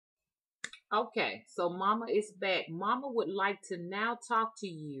Okay, so Mama is back. Mama would like to now talk to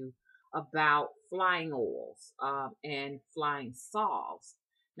you about flying oils and flying salves.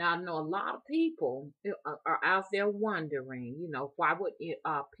 Now, I know a lot of people are out there wondering, why would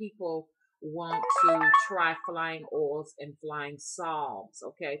people want to try flying oils and flying salves?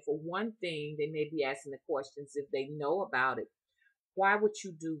 Okay, for one thing, they may be asking the questions if they know about it. Why would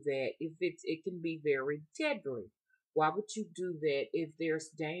you do that if it can be very deadly? Why would you do that if there's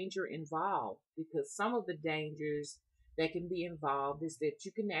danger involved? Because some of the dangers that can be involved is that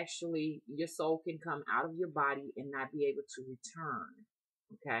you can actually your soul can come out of your body and not be able to return.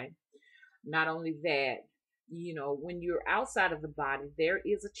 Okay? Not only that, when you're outside of the body, there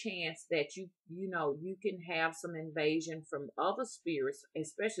is a chance that you can have some invasion from other spirits,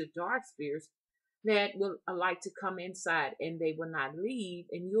 especially dark spirits that will like to come inside and they will not leave,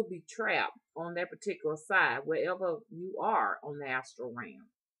 and you'll be trapped on that particular side wherever you are on the astral realm,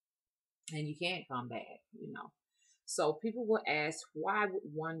 and you can't come back. So people will ask, why would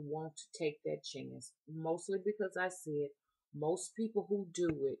one want to take that chance? Mostly because I said most people who do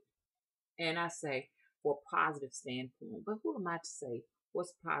it, and I say for a positive standpoint, but who am I to say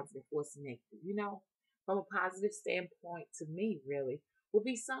what's positive, what's negative? From a positive standpoint, to me, really, would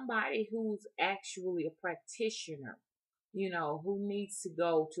be somebody who's actually a practitioner, who needs to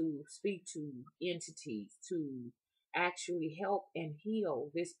go to speak to entities to actually help and heal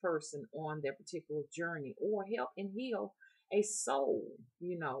this person on their particular journey, or help and heal a soul,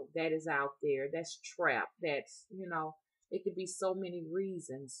 that is out there, that's trapped, it could be so many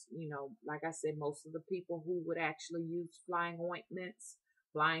reasons. Like I said, most of the people who would actually use flying ointments,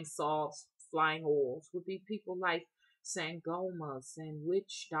 flying salts, flying oils would be people like sangomas and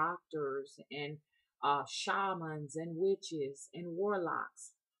witch doctors and shamans and witches and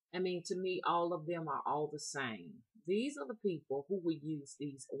warlocks. I mean, to me, all of them are all the same. These are the people who would use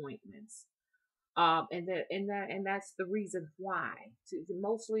these ointments. And that's the reason why.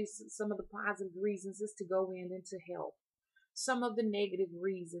 Mostly, some of the positive reasons is to go in and to help. Some of the negative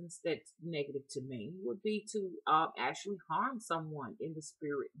reasons that's negative to me would be to actually harm someone in the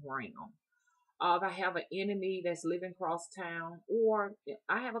spirit realm. If I have an enemy that's living across town, or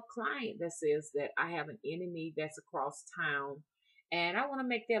I have a client that says that I have an enemy that's across town, and I want to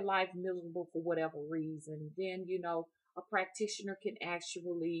make their life miserable for whatever reason, then, a practitioner can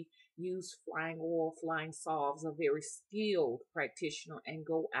actually use flying oil, flying salves, a very skilled practitioner, and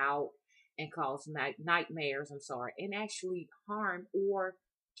go out and cause nightmares, I'm sorry, and actually harm or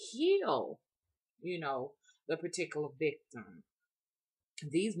kill, you know, the particular victim.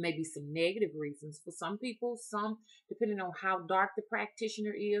 These may be some negative reasons for some people. Some, depending on how dark the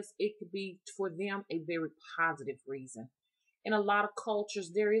practitioner is, it could be for them a very positive reason. In a lot of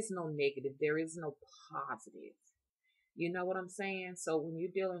cultures, there is no negative, there is no positive. You know what I'm saying? So when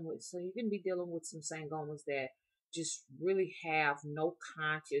you're you can be dealing with some sangomas that just really have no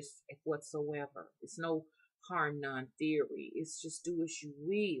conscious whatsoever. It's no harm none theory. It's just do as you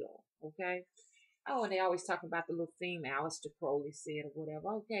will. Okay. Oh, and they always talk about the little theme Aleister Crowley said or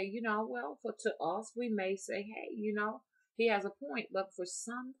whatever. Okay, well, for to us, we may say, hey, he has a point, but for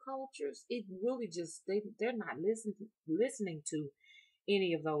some cultures, it really just they're not listening to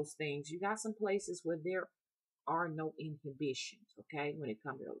any of those things. You got some places where there are no inhibitions. Okay, when it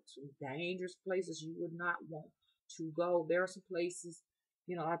comes to those dangerous places, you would not want to go. There are some places.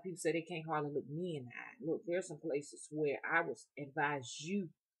 A lot of people say they can't hardly look me in the eye. Look, there's some places where I would advise you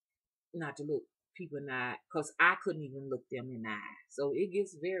not to look people in the eye, because I couldn't even look them in the eye. So it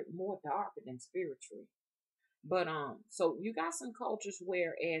gets very more darker than spiritually. But so you got some cultures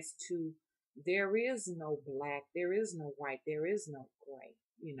where as to there is no black, there is no white, there is no gray.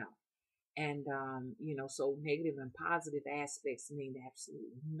 And so negative and positive aspects mean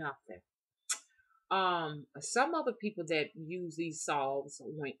absolutely nothing. Some other people that use these salves,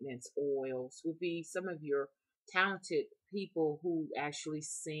 ointments, oils would be some of your talented people who actually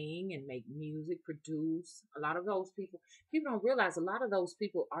sing and make music, produce. A lot of those people don't realize a lot of those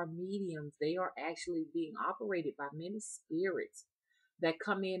people are mediums. They are actually being operated by many spirits that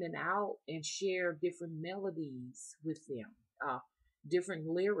come in and out and share different melodies with them, different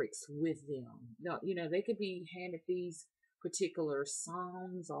lyrics with them. They could be handed these particular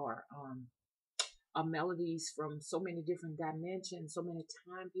songs or melodies from so many different dimensions, so many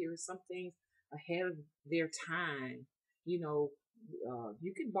time periods, some things ahead of their time. You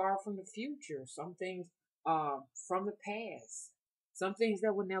can borrow from the future, some things from the past, some things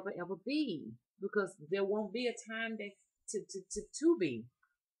that will never ever be, because there won't be a time that to be.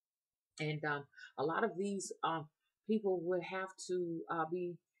 And a lot of these people would have to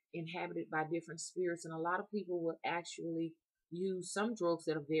be inhabited by different spirits, and a lot of people would actually use some drugs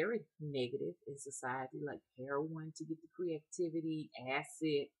that are very negative in society, like heroin to get the creativity,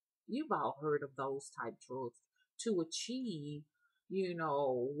 acid. You've all heard of those type drugs to achieve,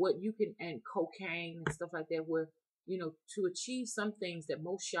 what you can, and cocaine and stuff like that, where, to achieve some things that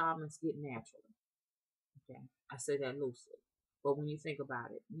most shamans get naturally. Okay. I say that loosely. But when you think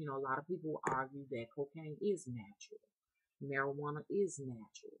about it, a lot of people argue that cocaine is natural, marijuana is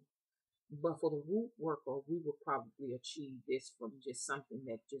natural. But for the root worker, we would probably achieve this from just something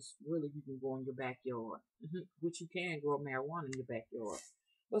that just really you can grow in your backyard, which you can grow marijuana in your backyard.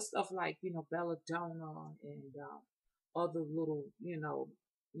 But stuff like, belladona and other little,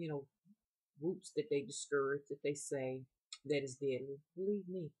 roots that they discourage, that they say that is deadly. Believe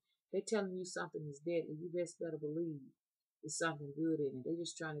me, they're telling you something is deadly. You best better believe there's something good in it. They're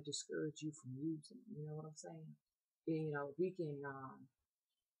just trying to discourage you from using it. You know what I'm saying? And, we can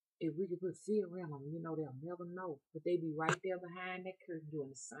if we could put fear around them, they'll never know. But they be right there behind that curtain doing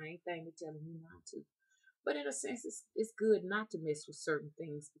the same thing they're telling you not to. But in a sense, it's good not to mess with certain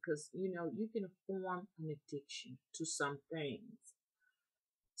things because, you can form an addiction to some things.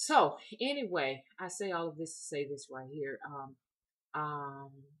 So anyway, I say all of this to say this right here.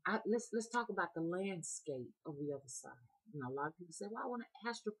 Let's talk about the landscape of the other side. A lot of people say, "Well, I want to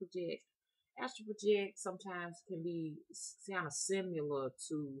astral project." Astral project sometimes can be kind of similar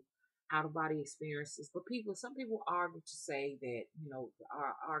to out of body experiences, but some people argue to say that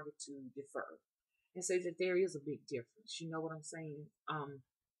argue to defer and say that there is a big difference. You know what I'm saying?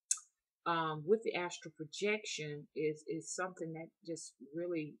 With the astral projection is something that just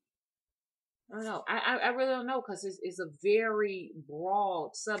really, I don't know. I really don't know because it's a very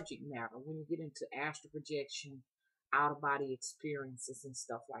broad subject matter when you get into astral projection, out of body experiences, and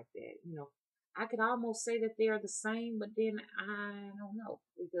stuff like that. I could almost say that they are the same, but then I don't know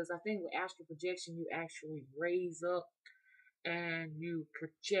because I think with astral projection, you actually raise up and you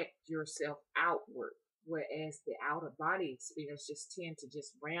project yourself outward, whereas the out of body experience just tend to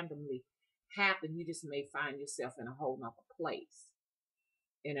just randomly happen. You just may find yourself in a whole nother place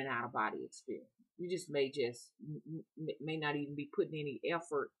in an out of body experience. You just may not even be putting any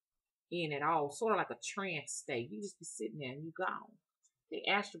effort in at all, sort of like a trance state. You just be sitting there and you gone. The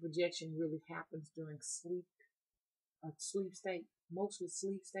astral projection really happens during sleep, a sleep state, mostly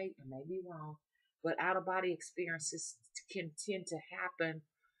sleep state. I may be wrong, but out of body experiences can tend to happen,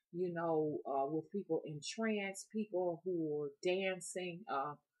 with people in trance, people who are dancing,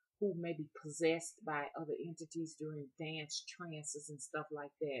 who may be possessed by other entities during dance trances and stuff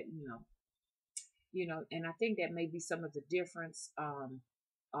like that. And I think that may be some of the difference.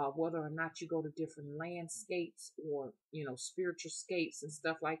 Whether or not you go to different landscapes or spiritual scapes and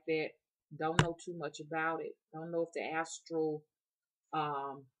stuff like that. Don't know too much about it. Don't know if the astral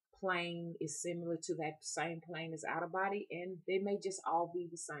plane is similar to that same plane as out of body, and they may just all be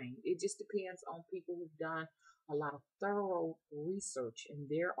the same. It just depends on people who've done a lot of thorough research, and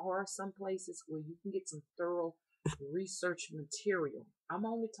there are some places where you can get some thorough research material. I'm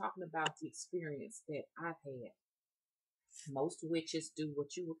only talking about the experience that I've had. Most witches do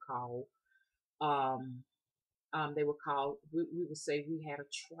what you would call, they would call, we would say we had a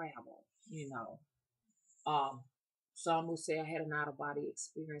travel, some would say I had an out of body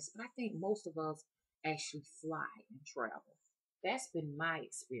experience, but I think most of us actually fly and travel. That's been my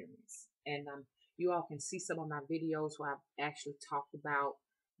experience. And you all can see some of my videos where I've actually talked about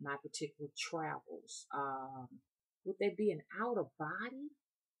my particular travels. Would they be an out of body?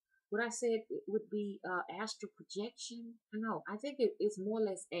 Would I say it would be astral projection? No, I think it's more or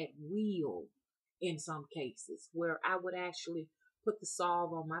less at will in some cases where I would actually put the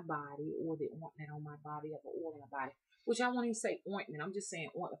salve on my body or the ointment on my body or the oil on my body, which I won't even say ointment. I'm just saying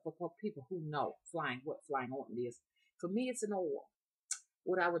ointment for people who know what flying ointment is. For me, it's an oil.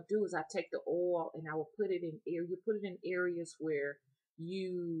 What I would do is I take the oil and I would put it in you put it in areas where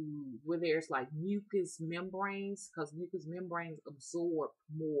there's like mucous membranes, because mucous membranes absorb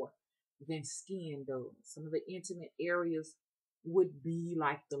more than skin does. Some of the intimate areas would be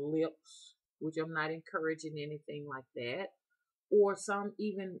like the lips, which I'm not encouraging anything like that, or some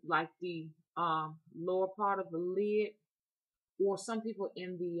even like the lower part of the lid, or some people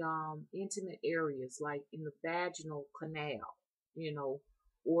in the intimate areas like in the vaginal canal,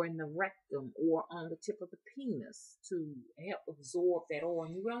 or in the rectum or on the tip of the penis to help absorb that oil.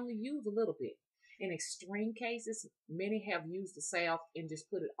 And you only use a little bit. In extreme cases, many have used the salve and just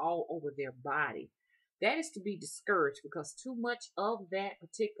put it all over their body. That is to be discouraged because too much of that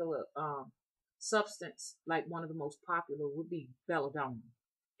particular substance, like one of the most popular would be belladonna,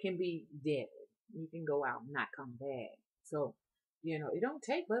 can be deadly. You can go out and not come back. So, it don't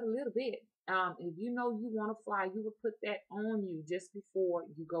take but a little bit. If you know you want to fly, you would put that on you just before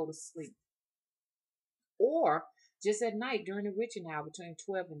you go to sleep, or just at night during the witching hour between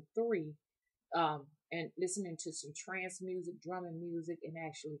 12 and 3, and listening to some trance music, drumming music, and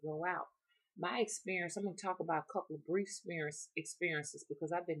actually go out. My experience, I'm going to talk about a couple of brief experiences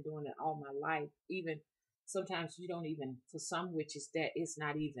because I've been doing it all my life. Even sometimes you don't even, for some witches, that it's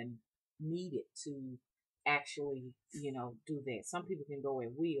not even needed to actually, do that. Some people can go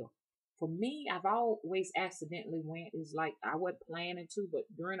at will. For me, I've always accidentally went. It's like I wasn't planning to, but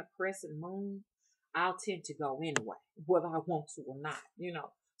during a crescent moon, I'll tend to go anyway, whether I want to or not.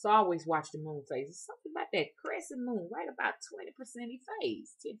 So I always watch the moon phases. Something about that crescent moon, right about 20%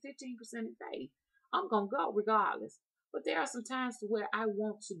 phase, 10, 15% phase. I'm going to go regardless. But there are some times where I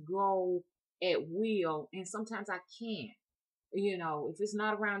want to go at will, and sometimes I can't. If it's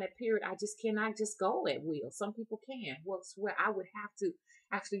not around that period, I just cannot just go at will. Some people can. Where I would have to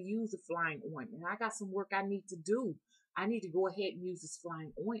actually use the flying ointment. I got some work I need to do. I need to go ahead and use this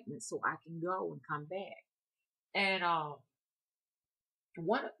flying ointment so I can go and come back. And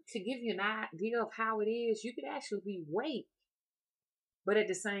one to give you an idea of how it is, you could actually be awake, but at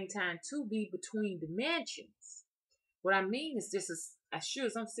the same time to be between dimensions. What I mean is, just as sure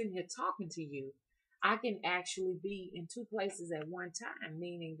as I'm sitting here talking to you, I can actually be in two places at one time,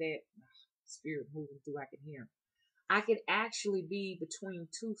 meaning that spirit moving through, I can hear. I could actually be between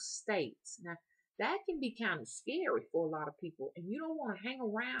two states. Now, that can be kind of scary for a lot of people, and you don't want to hang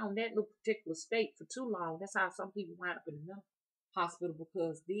around that little particular state for too long. That's how some people wind up in the mental hospital,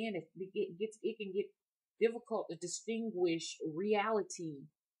 because then it can get difficult to distinguish reality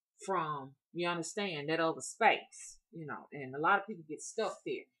from, you understand, that other space, and a lot of people get stuck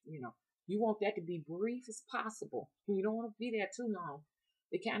there. You want that to be brief as possible. You don't want to be there too long.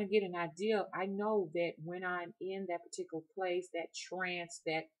 To kind of get an idea, I know that when I'm in that particular place, that trance,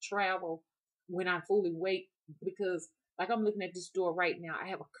 that travel, when I'm fully awake, because like I'm looking at this door right now, I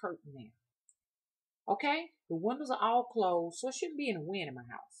have a curtain there. Okay? The windows are all closed, so it shouldn't be any wind in my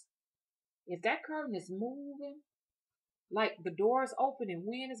house. If that curtain is moving, like the door is open and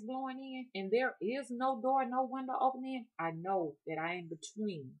wind is blowing in, and there is no door, no window open in, I know that I am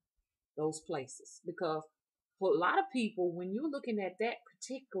between those places. Because for a lot of people, when you're looking at that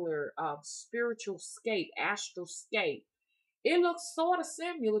particular spiritual scape, astral scape, it looks sort of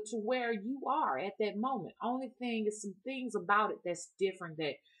similar to where you are at that moment. Only thing is some things about it that's different,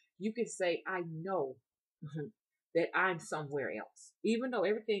 that you can say, I know that I'm somewhere else. Even though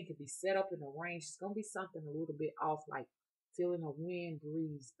everything can be set up and arranged, it's going to be something a little bit off, like feeling a wind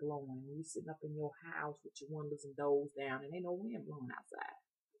breeze blowing. When you're sitting up in your house with your windows and doors down and ain't no wind blowing outside.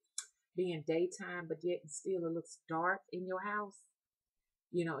 Being daytime, but yet still it looks dark in your house.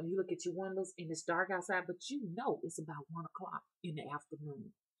 And you look at your windows and it's dark outside, but it's about 1 o'clock in the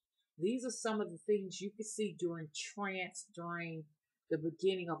afternoon. These are some of the things you can see during trance, during the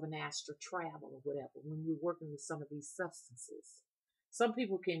beginning of an astral travel or whatever, when you're working with some of these substances. Some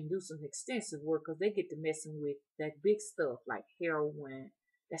people can do some extensive work because they get to messing with that big stuff like heroin.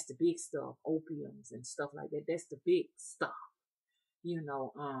 That's the big stuff, opiums and stuff like that. That's the big stuff.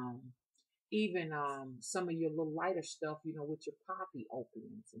 Even some of your little lighter stuff, with your poppy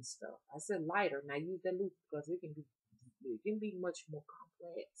opiums and stuff. I said lighter, now use that loop because it can be much more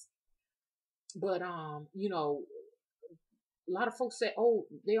complex. But a lot of folks say, oh,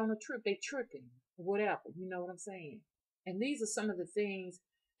 they on a trip, they tripping, whatever, you know what I'm saying? And these are some of the things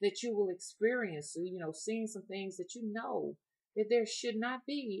that you will experience, seeing some things that that there should not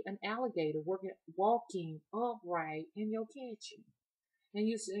be an alligator walking upright in your kitchen. And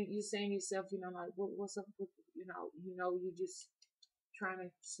you saying to yourself, like, what's up with, you just trying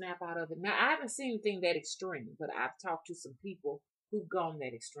to snap out of it. Now, I haven't seen anything that extreme, but I've talked to some people who've gone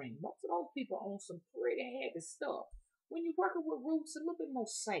that extreme. Most of those people own some pretty heavy stuff. When you're working with roots, a little bit more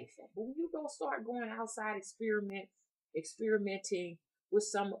safer. But when you start going outside, experimenting with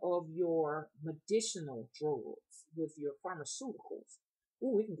some of your medicinal drugs, with your pharmaceuticals,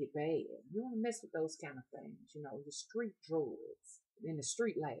 ooh, it can get bad. You don't want to mess with those kind of things, your street drugs in the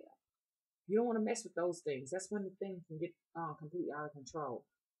street lab. You don't want to mess with those things. That's when the thing can get completely out of control.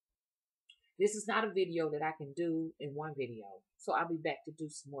 This is not a video that I can do in one video. So I'll be back to do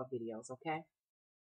some more videos, okay?